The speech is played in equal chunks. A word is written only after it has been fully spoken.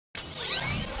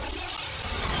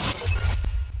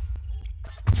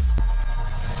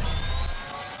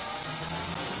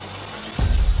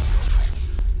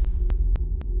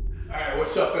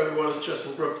everyone, it's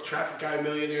Justin Brooke, the Traffic Guy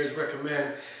Millionaires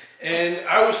Recommend. And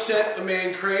I was sent a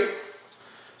man crate.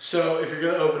 So if you're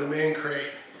going to open a man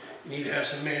crate, you need to have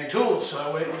some man tools. So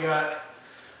I went and got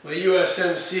my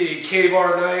USMC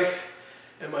K-bar knife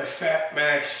and my Fat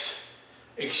Max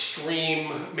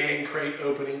Extreme man crate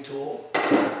opening tool.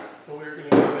 And we're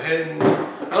going to go ahead and,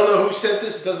 I don't know who sent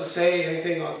this, it doesn't say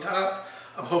anything on top.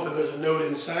 I'm hoping there's a note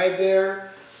inside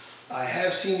there. I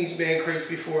have seen these man crates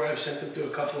before. I've sent them to a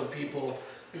couple of people.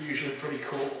 They're usually pretty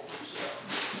cool. So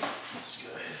let's go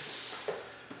ahead.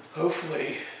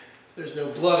 Hopefully there's no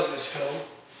blood in this film.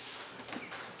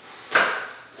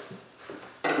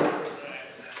 Alright,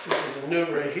 I think there's a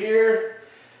note right here.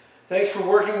 Thanks for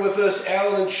working with us,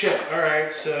 Alan and Chip.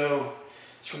 Alright, so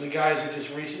it's from the guys I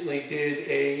just recently did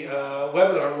a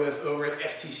webinar with over at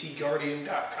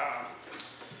ftcguardian.com.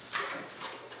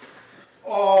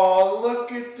 Oh,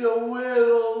 look at the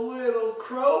little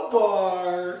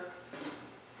crowbar.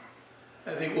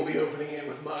 I think we'll be opening it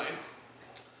with mine.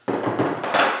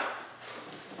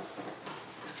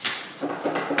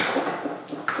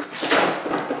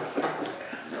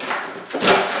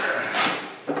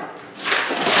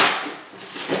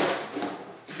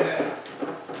 Okay.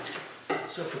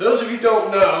 So for those of you who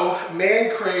don't know, man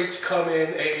crates come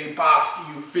in a box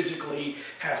that you physically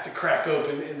have to crack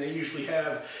open, and they usually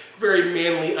have very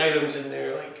manly items in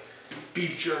there like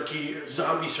beef jerky or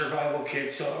zombie survival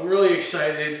kits. So I'm really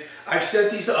excited. I've sent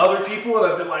these to other people and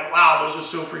I've been like, wow, those are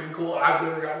so freaking cool. I've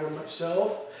never gotten one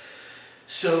myself.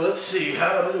 So let's see,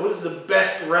 what is the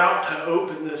best route to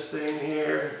open this thing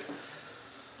here?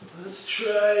 Let's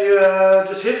try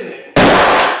just hitting it.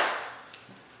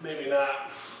 Maybe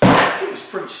not. This thing's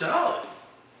pretty solid.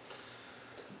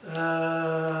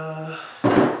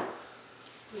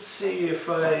 Let's see if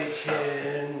I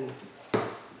can.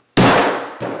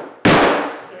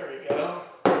 There we go.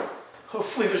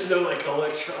 Hopefully there's no like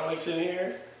electronics in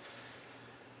here.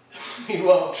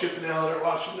 Meanwhile, Chip and Alan are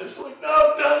watching this like,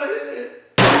 no, don't hit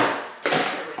it.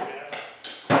 There we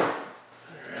go.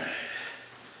 Alright.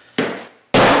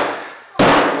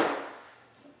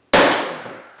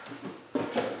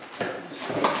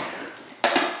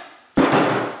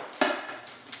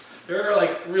 There are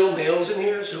like real nails in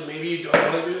here, so maybe you don't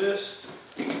want to do this.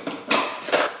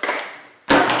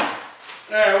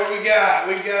 Alright, what we got?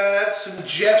 We got some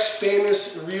Jeff's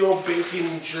Famous Real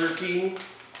Bacon Jerky.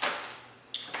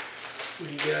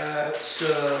 We got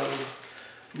some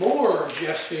more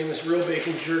Jeff's Famous Real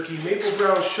Bacon Jerky. Maple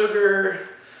brown sugar,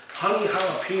 honey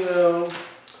jalapeno.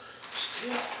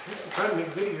 I'm trying to make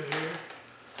a video here.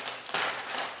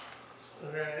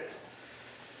 Alright.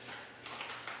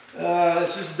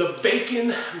 This is the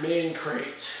Bacon Man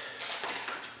Crate.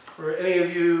 For any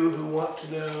of you who want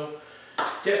to know,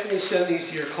 definitely send these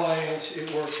to your clients.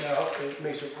 It works out. It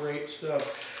makes it great stuff.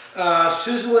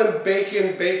 Sizzling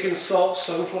bacon, bacon salt,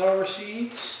 sunflower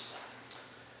seeds.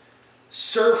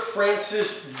 Sir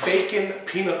Francis Bacon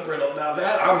Peanut Brittle. Now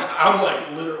that, I'm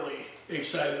like literally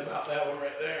excited about that one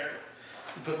right there.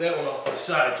 Put that one off to the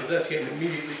side because that's getting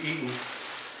immediately eaten.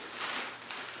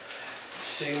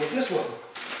 Same with this one.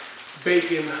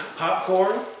 Bacon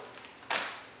popcorn.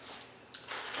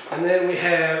 And then we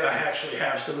have, I actually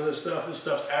have some of this stuff. This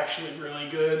stuff's actually really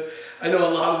good. I know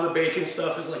a lot of the bacon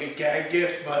stuff is like a gag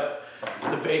gift, but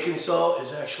the bacon salt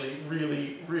is actually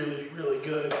really, really, really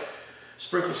good.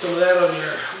 Sprinkle some of that on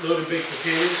your loaded baked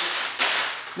potatoes.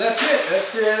 And that's it.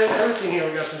 That's everything here.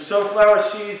 We got some sunflower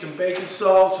seeds, some bacon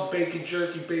salt, some bacon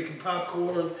jerky, bacon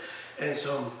popcorn, and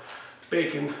some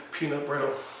bacon peanut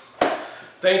brittle.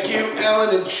 Thank you,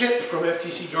 Alan and Chip from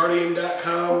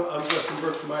ftcguardian.com. I'm Justin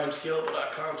Brooke from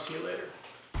IamScalable.com. See you later.